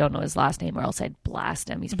 Colin. I don't know his last name, or else I'd blast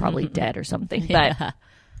him. He's probably dead or something. But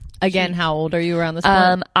again, how old are you around this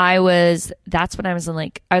point? That's when I was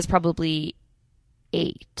I was probably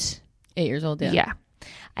 8. 8 years old. Yeah. Yeah.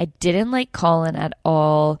 I didn't like Colin at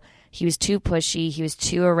all. He was too pushy. He was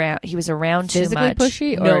He was around physically too much.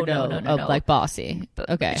 Pushy? No, or no. Like bossy.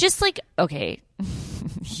 Okay. Just like, okay,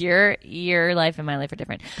 your life and my life are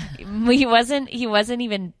different. He wasn't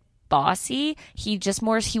even bossy. He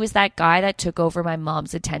was that guy that took over my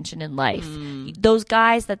mom's attention in life. Those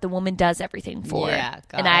guys that the woman does everything for. Yeah,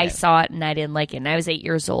 and I saw it and I didn't like it. And I was 8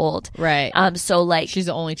 years old. Right. So like, she's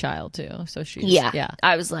the only child too. So she's yeah.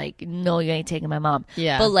 I was like, no, you ain't taking my mom.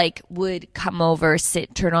 Yeah. But like, would come over,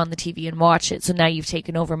 sit, turn on the TV and watch it. So now you've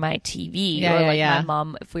taken over my TV. Yeah, or like yeah. my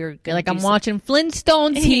mom, if we were gonna like, I'm watching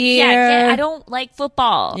Flintstones here. yeah, I don't like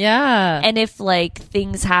football. Yeah. And if like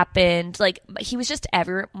things happened, like he was just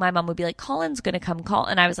my mom would be like, Colin's gonna come call,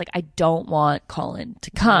 and I was like, I don't want Colin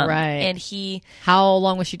to come. Right. And how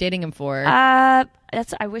long was she dating him for? I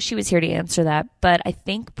wish he was here to answer that, but I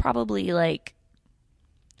think probably like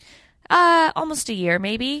almost a year,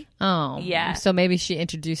 maybe. Oh, yeah. So maybe she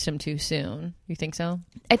introduced him too soon. You think so?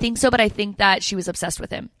 I think so, but I think that she was obsessed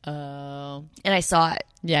with him. Oh, and I saw it.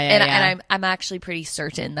 Yeah. And I'm actually pretty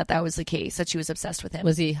certain that was the case, that she was obsessed with him.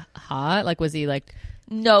 Was he hot? Like, was he like?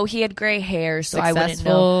 No, he had gray hair, so successful, I wouldn't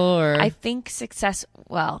know. Or? I think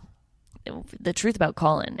well, the truth about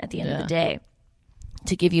Colin at the end of the day,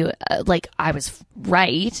 to give you I was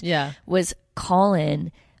right. Yeah, was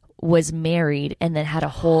Colin was married and then had a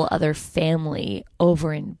whole other family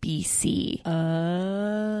over in BC.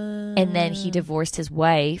 And then he divorced his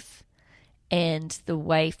wife. And the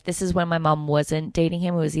wife, this is when my mom wasn't dating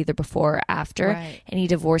him. It was either before or after. Right. And he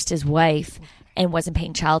divorced his wife and wasn't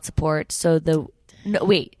paying child support. So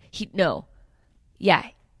Yeah.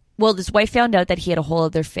 Well, his wife found out that he had a whole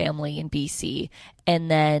other family in BC.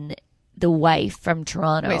 And then the wife from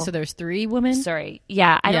Toronto. Wait, so there's 3 women? Sorry.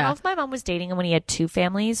 Yeah. I don't know if my mom was dating him when he had 2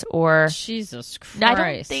 families or. Jesus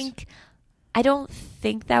Christ. I don't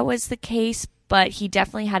think that was the case, but he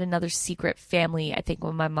definitely had another secret family, I think,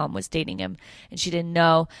 when my mom was dating him, and she didn't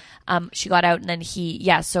know. She got out, and then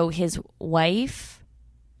so his wife,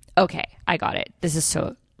 okay, I got it. This is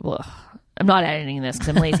so, ugh. I'm not editing this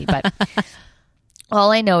because I'm lazy, but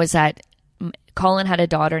all I know is that Colin had a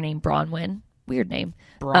daughter named Bronwyn. Weird name.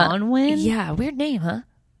 Bronwyn? Yeah, weird name, huh?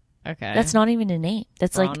 Okay. That's not even a name.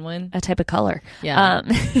 That's Bronwyn? Like a type of color. Yeah.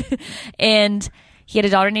 And he had a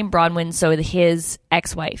daughter named Bronwyn, so his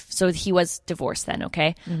ex-wife. So he was divorced then,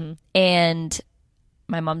 okay? Mm-hmm. And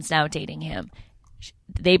my mom's now dating him.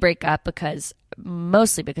 They break up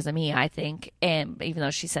mostly because of me, I think. And even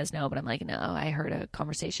though she says no, but I'm like, no, I heard a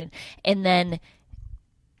conversation. And then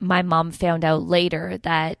my mom found out later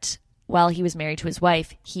that while he was married to his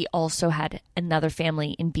wife, he also had another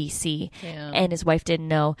family in BC. Yeah. And his wife didn't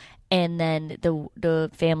know. And then the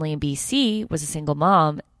family in BC was a single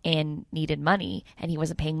mom and needed money, and he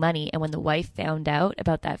wasn't paying money. And when the wife found out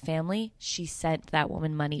about that family, she sent that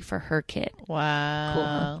woman money for her kid.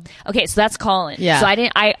 Wow. Cool. Okay, so that's Colin. Yeah. So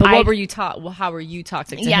what were you how were you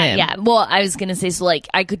toxic to him? Yeah. Well, I was gonna say, so like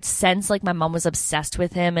I could sense like my mom was obsessed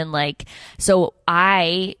with him, and like so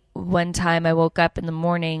one time I woke up in the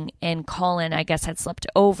morning and Colin, I guess, had slept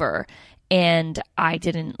over. And I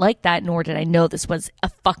didn't like that, nor did I know this was a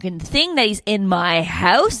fucking thing that he's in my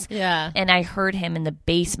house. Yeah. And I heard him in the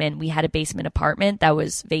basement. We had a basement apartment that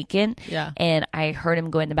was vacant. Yeah. And I heard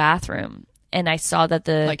him go in the bathroom. And I saw that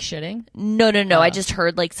like shitting? No. I just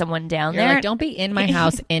heard like someone down You're there. Like, don't be in my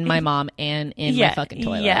house, in my mom, and in my fucking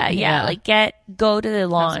toilet. Yeah. Like go to the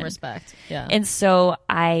lawn. Have some respect. Yeah. And so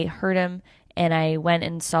I heard him, and I went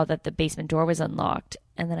and saw that the basement door was unlocked.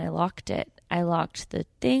 And then I locked it. I locked the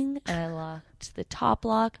thing, and I locked the top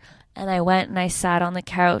lock, and I went and I sat on the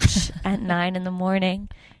couch at 9 a.m,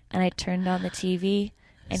 and I turned on the TV,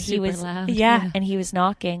 and Super he was loud. and he was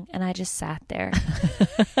knocking, and I just sat there.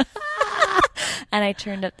 And I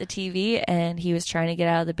turned up the TV, and he was trying to get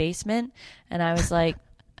out of the basement, and I was like,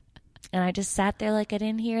 and I just sat there like I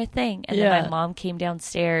didn't hear a thing. And then my mom came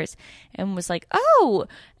downstairs and was like, oh,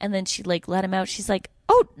 and then she like let him out. She's like,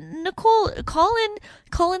 oh, Nicole,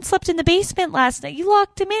 Colin slept in the basement last night. You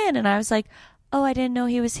locked him in. And I was like, oh, I didn't know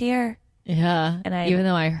he was here. Yeah. And even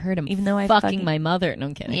though I heard him fucking my mother. No,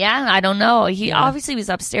 I'm kidding. Yeah, I don't know. He obviously was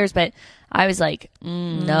upstairs, but I was like,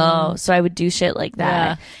 no. So I would do shit like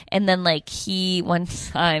that. Yeah. And then like one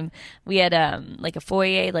time we had like a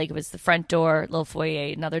foyer, like it was the front door, little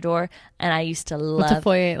foyer, another door. And I used to love. What's a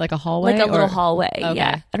foyer? Like a hallway? Like a little hallway. Okay.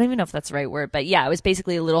 Yeah. I don't even know if that's the right word, but yeah, it was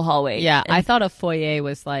basically a little hallway. Yeah. I thought a foyer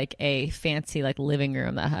was like a fancy like living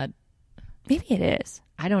room that had. Maybe it is.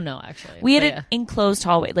 I don't know, actually. We had an enclosed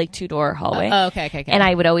hallway, like 2-door hallway. Okay. And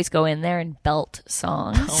I would always go in there and belt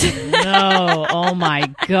songs. Oh, no. Oh,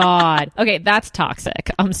 my God. Okay, that's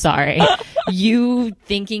toxic. I'm sorry. You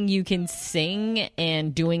thinking you can sing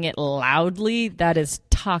and doing it loudly, that is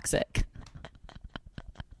toxic.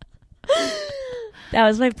 That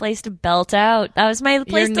was my place to belt out. That was my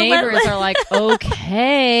place to let. Your neighbors are like,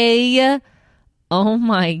 okay. Oh,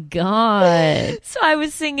 my God. So I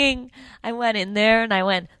was singing. I went in there and I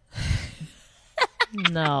went.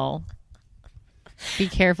 No. Be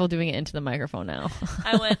careful doing it into the microphone now.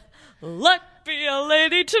 I went, luck be a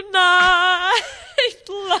lady tonight.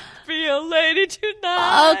 Luck be a lady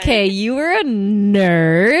tonight. Okay, you were a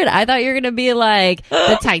nerd. I thought you were going to be like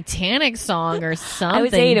the Titanic song or something. I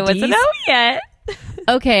was 8. It wasn't out yet.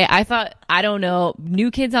 Okay, I thought, I don't know, New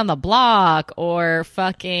Kids on the Block or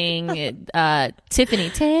fucking Tiffany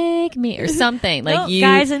Take Me or something. Like no,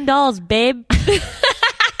 Guys and Dolls, babe.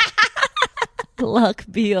 Luck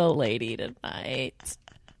be a lady tonight.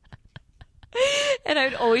 And I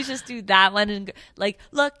would always just do that one and like,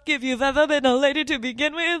 luck if you've ever been a lady to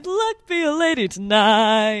begin with, luck be a lady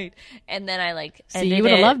tonight. And then I like, so you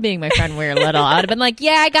would have loved being my friend when we were little. I would have been like,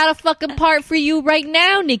 yeah, I got a fucking part for you right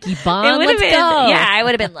now, Nikki Bond. Let's go. Yeah, I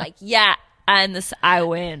would have been like, yeah, and I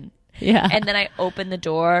win. Yeah. And then I opened the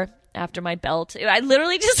door after my belt. I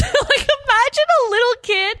literally just like imagine a little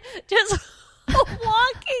kid just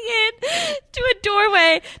walking in to a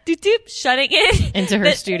doorway, shutting it into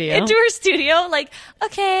her studio. Into her studio, like,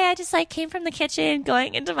 okay, I just like came from the kitchen,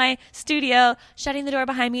 going into my studio, shutting the door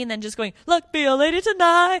behind me, and then just going, luck be a lady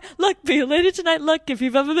tonight, luck be a lady tonight, luck if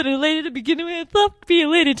you've ever been a lady to begin with, luck be a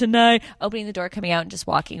lady tonight. Opening the door, coming out, and just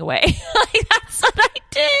walking away. Like that's what I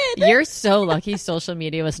did. You're so lucky social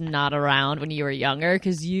media was not around when you were younger,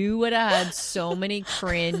 because you would have had so many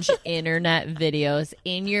cringe internet videos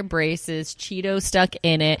in your braces, Cheeto stuck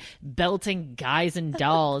in it, belting Guys and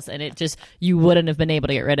Dolls, and it just, you wouldn't have been able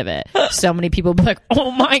to get rid of it. So many people be like,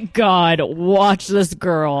 oh my God, watch this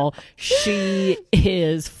girl. She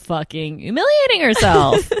is fucking humiliating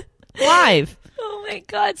herself. Live. Oh my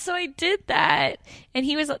God. So I did that. And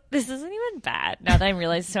he was, this isn't even bad. Now that I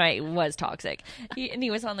realize, so I was toxic. And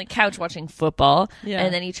he was on the couch watching football. Yeah.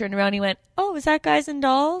 And then he turned around and he went, oh, is that Guys and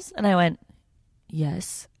Dolls? And I went,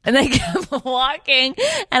 yes. And I kept walking.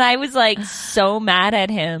 And I was like so mad at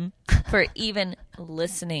him for even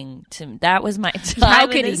listening to me. That was my time. How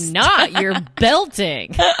could he not? You're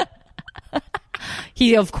belting.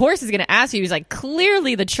 He, of course, is going to ask you. He's like,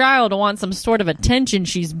 clearly the child wants some sort of attention.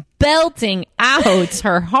 She's belting out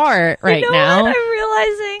her heart right now. What? I'm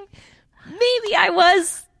realizing maybe I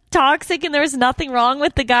was toxic and there was nothing wrong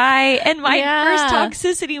with the guy. And my first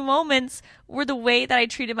toxicity moments were the way that I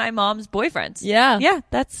treated my mom's boyfriends. Yeah. Yeah,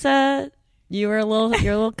 that's... You're a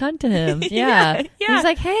little cunt to him. Yeah. He's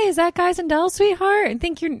like, hey, is that Guys and Dolls, sweetheart? I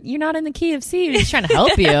think you're not in the key of C. He's trying to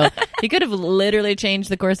help you. He could have literally changed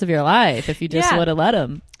the course of your life if you just would have let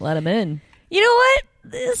him in. You know what?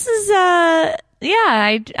 This is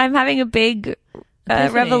I'm having a big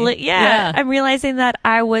revelation. Yeah. I'm realizing that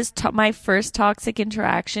I was my first toxic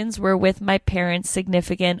interactions were with my parents'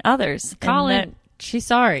 significant others. Colin, she's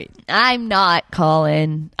sorry. I'm not,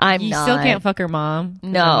 Colin. You still can't fuck her mom.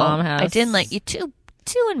 No, mom has... I didn't let you two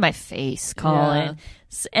in my face, Colin.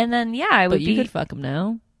 Yeah. And then I would. But you could fuck him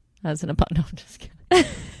now. As an no, I'm just kidding.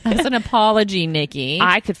 As an apology, Nikki.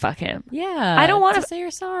 I could fuck him. Yeah, I don't want to say you're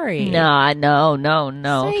sorry. No.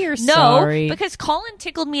 Say you're sorry. No, because Colin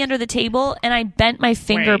tickled me under the table and I bent my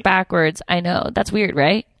finger backwards. I know that's weird,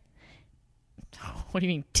 right? What do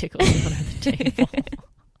you mean tickled you under the table?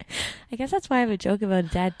 I guess that's why I have a joke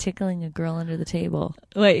about dad tickling a girl under the table.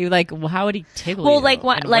 Wait, how would he tickle you? Well,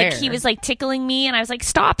 like he was like tickling me, and I was like,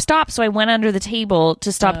 stop. So I went under the table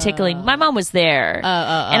to stop tickling. My mom was there,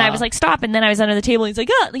 and I was like, stop. And then I was under the table. And he's like,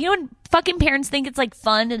 oh, you know when fucking parents think it's like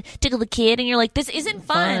fun to tickle the kid, and you're like, this isn't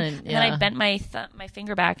fun. And then I bent my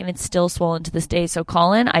finger back, and it's still swollen to this day. So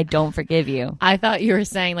Colin, I don't forgive you. I thought you were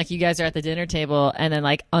saying like you guys are at the dinner table, and then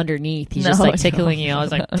like underneath he's just like tickling you. I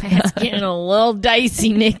was like, it's getting a little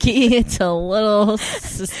dicey, Nikki. It's a little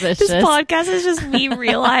suspicious. This podcast is just me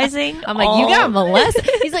realizing. I'm like, you got molested.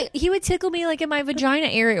 He's like, he would tickle me like in my vagina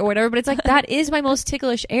area or whatever, but it's like that is my most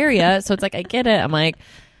ticklish area. So it's like I get it. I'm like,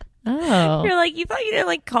 oh. You're like, you thought you didn't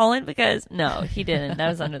like Colin because no, he didn't. That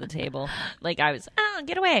was under the table. Like I was,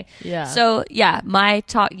 get away. Yeah. So yeah,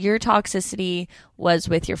 your toxicity was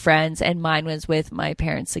with your friends, and mine was with my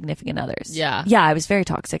parents' significant others. Yeah. Yeah, I was very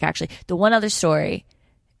toxic actually. The one other story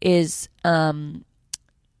is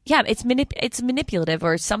it's manipulative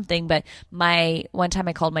or something, but one time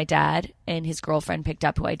I called my dad and his girlfriend picked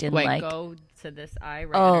up who I didn't like. Go to this eye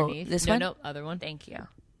right underneath. This one? No, other one. Thank you.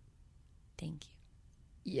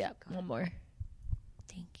 Yeah, one more.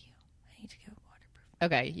 Thank you. I need to get waterproof.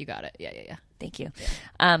 Okay, you got it. Yeah. Thank you.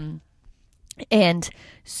 Yeah. And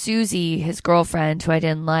Susie, his girlfriend, who I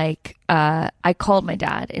didn't like, I called my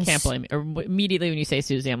dad. And can't blame me. Or immediately when you say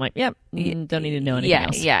Susie, I'm like, yep, don't need to know anything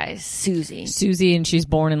else. Yeah, Susie. Susie, and she's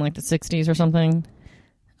born in like the 60s or something?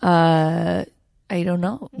 I don't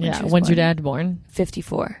know. When's your dad born?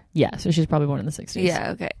 54. Yeah, so she's probably born in the 60s.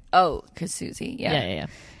 Yeah, okay. Oh, because Susie, Yeah.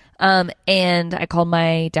 And I called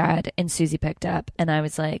my dad, and Susie picked up, and I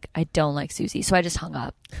was like, I don't like Susie, so I just hung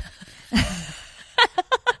up.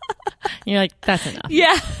 You're like, that's enough.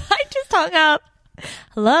 Yeah, I just hung up.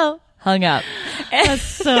 Hello? Hung up. That's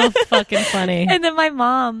so fucking funny. And then my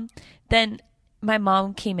mom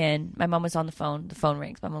came in. My mom was on the phone. The phone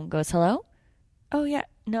rings. My mom goes, hello? Oh, yeah.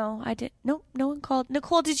 No, I didn't. No one called.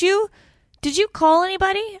 Nicole, did you call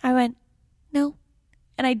anybody? I went, no.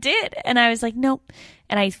 And I did. And I was like, nope.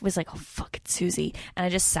 And I was like, oh, fuck, it's Susie. And I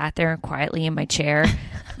just sat there quietly in my chair,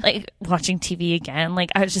 like watching TV again.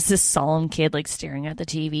 Like I was just this solemn kid, like staring at the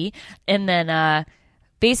TV. And then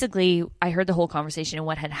basically I heard the whole conversation, and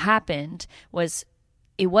what had happened was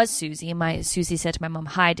it was Susie. And Susie said to my mom,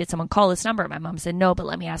 hi, did someone call this number? My mom said, no, but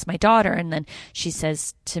let me ask my daughter. And then she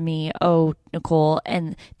says to me, oh, Nicole,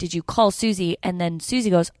 and did you call Susie? And then Susie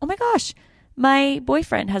goes, oh my gosh, my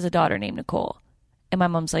boyfriend has a daughter named Nicole. And my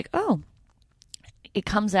mom's like, oh. It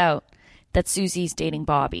comes out that Susie's dating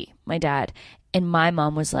Bobby, my dad. And my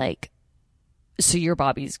mom was like, so you're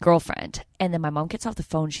Bobby's girlfriend. And then my mom gets off the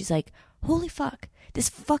phone. She's like, holy fuck. This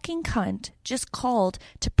fucking cunt just called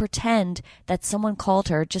to pretend that someone called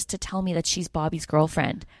her just to tell me that she's Bobby's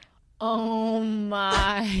girlfriend. Oh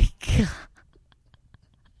my God.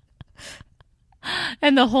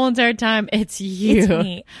 And the whole entire time, it's you. It's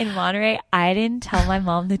me. In Monterey, I didn't tell my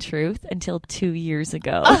mom the truth until 2 years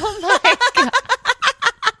ago. Oh my God.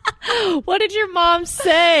 What did your mom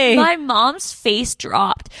say? My mom's face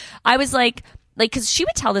dropped. I was like, because she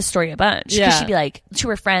would tell this story a bunch. Yeah. She'd be like, to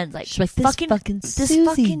her friends, like, this fucking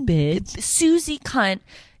Susie bitch. Susie cunt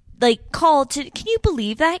like called to, can you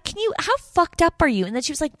believe that? How fucked up are you? And then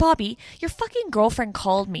she was like, Bobby, your fucking girlfriend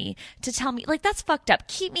called me to tell me, like, that's fucked up.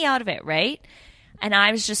 Keep me out of it, right? And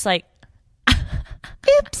I was just like,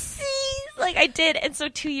 oopsie. Like, I did. And so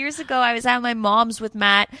 2 years ago, I was at my mom's with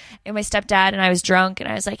Matt and my stepdad, and I was drunk, and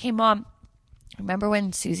I was like, hey, Mom, remember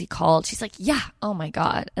when Susie called? She's like, yeah. Oh, my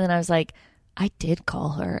God. And then I was like, I did call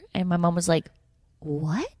her. And my mom was like,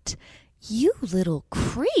 what? You little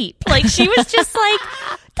creep. Like, she was just like,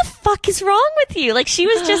 the fuck is wrong with you? Like, she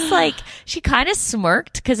was just like, she kind of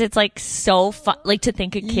smirked because it's like so fun, like, to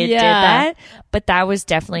think a kid did that. But that was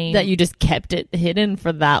definitely that you just kept it hidden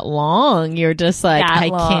for that long. You're just like, I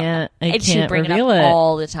can't reveal it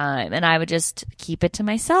all the time, and I would just keep it to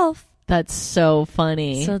myself. That's so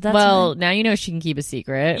funny. So that's now you know she can keep a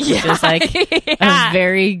secret, which is like a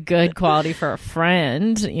very good quality for a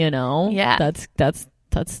friend. You know, that's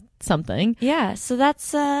something. Yeah. So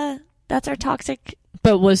that's our toxic.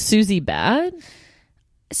 But was Susie bad?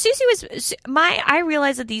 Susie was I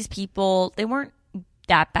realized that these people, they weren't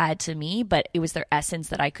that bad to me, but it was their essence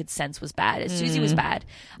that I could sense was bad. Susie was bad.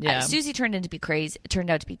 Susie turned out to be crazy.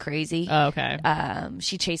 Oh, okay.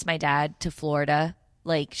 She chased my dad to Florida.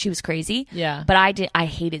 Like, she was crazy. Yeah. But I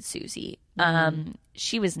hated Susie.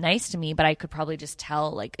 She was nice to me, but I could probably just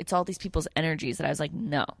tell, like, it's all these people's energies that I was like,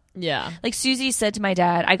 no. Yeah. Like, Susie said to my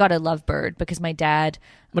dad, I got a lovebird because my dad.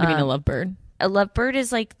 What do you mean a lovebird? A lovebird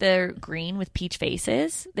is like they're green with peach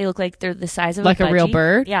faces. They look like they're the size of like a real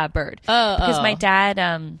bird. Yeah, a bird. Oh, because my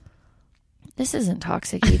dad. This isn't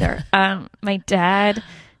toxic either. My dad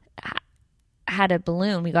had a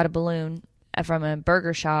balloon. We got a balloon from a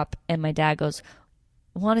burger shop, and my dad goes,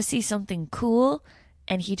 "Want to see something cool?"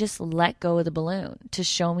 And he just let go of the balloon to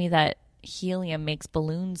show me that helium makes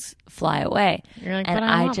balloons fly away. You're like, and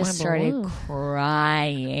I just started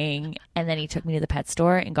crying. And then he took me to the pet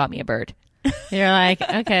store and got me a bird. You're like,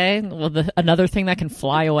 okay, well, another thing that can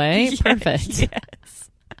fly away? Perfect. Yes.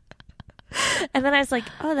 And then I was like,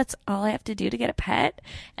 oh, that's all I have to do to get a pet?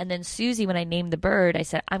 And then Susie, when I named the bird, I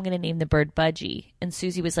said, I'm going to name the bird Budgie. And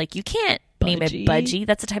Susie was like, you can't name it Budgie.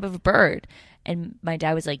 That's a type of a bird. And my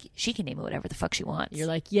dad was like, she can name it whatever the fuck she wants. You're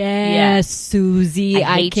like, yes, Susie,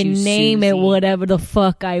 I can name it whatever the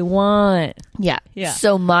fuck I want. Yeah.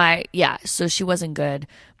 So she wasn't good.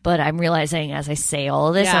 But I'm realizing as I say all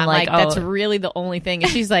of this, I'm like, oh. That's really the only thing.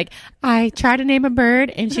 And she's like, I tried to name a bird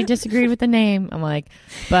and she disagreed with the name. I'm like,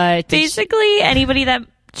 but. Basically, anybody that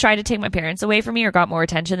tried to take my parents away from me or got more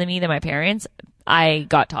attention than me than my parents, I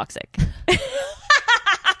got toxic.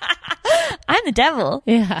 I'm the devil.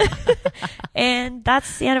 Yeah. And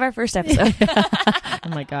that's the end of our first episode. Oh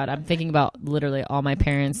my God. I'm thinking about literally all my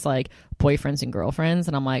parents, like boyfriends and girlfriends.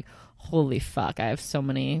 And I'm like, holy fuck, I have so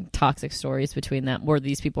many toxic stories between them where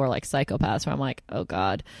these people are like psychopaths where I'm like, oh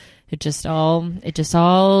God, it just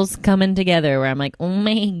all's coming together where I'm like, oh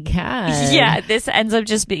my God. Yeah, this ends up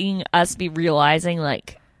just being us realizing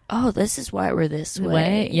like, oh, this is why we're this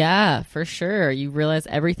way. Yeah, for sure. You realize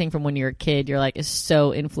everything from when you're a kid, you're like, is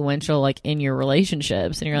so influential like in your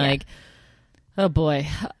relationships. And you're like, oh boy.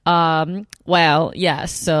 Well, yeah,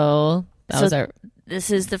 so that was our... This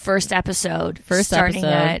is the first episode. Starting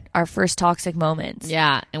at our first toxic moments.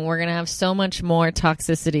 Yeah, and we're going to have so much more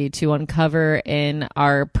toxicity to uncover in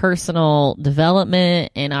our personal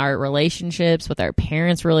development, in our relationships, with our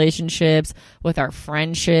parents' relationships, with our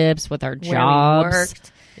friendships, with our jobs. Where we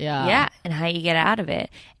worked. Yeah, and how you get out of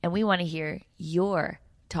it. And we want to hear your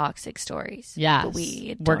toxic stories. Yeah,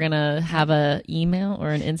 we're going to have an email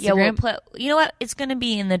or an Instagram. Yeah, you know what? It's going to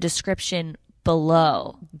be in the description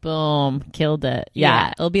below. Boom, killed it.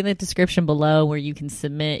 Yeah, it'll be in the description below where you can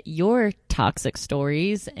submit your toxic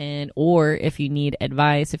stories, and or if you need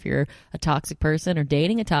advice, if you're a toxic person or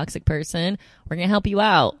dating a toxic person, we're gonna help you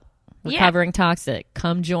out. Recovering Toxic.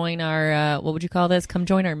 Come join our what would you call this? Come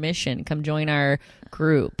join our mission. Come join our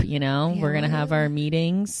group. You know, we're gonna have our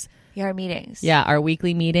meetings. Yeah, our meetings. Yeah, our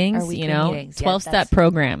weekly meetings. Our weekly meetings. 12-step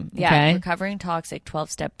program. Yeah, okay? Recovering Toxic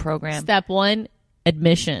 12-step program. Step 1,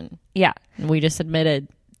 admission. Yeah. We just admitted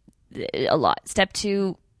a lot. Step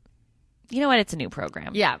 2, you know what? It's a new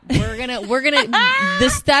program. Yeah. We're gonna the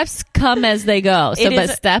steps come as they go. So but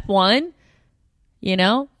step 1,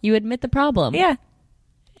 you admit the problem. Yeah.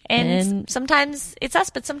 And sometimes it's us,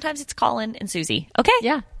 but sometimes it's Colin and Susie. Okay?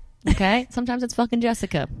 Yeah. Okay. Sometimes it's fucking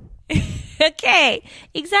Jessica. Okay.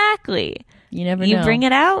 Exactly. You never know. You bring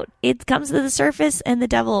it out, it comes to the surface, and the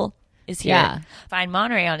devil is here. Yeah. Find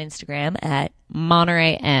Monarey on Instagram at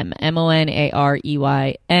Monarey M.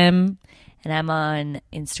 MONAREYM. And I'm on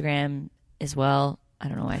Instagram as well. I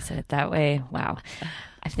don't know why I said it that way. Wow.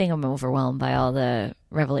 I think I'm overwhelmed by all the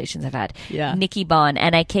revelations I've had. Yeah. Nikki Bon,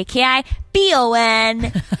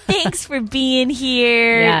 NIKKIBON. Thanks for being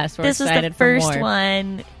here. Yes, we're this was excited the for first more.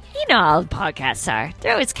 one. You know how podcasts are.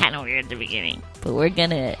 They're always kind of weird at the beginning. But we're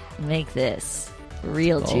going to make this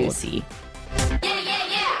real Gold. juicy.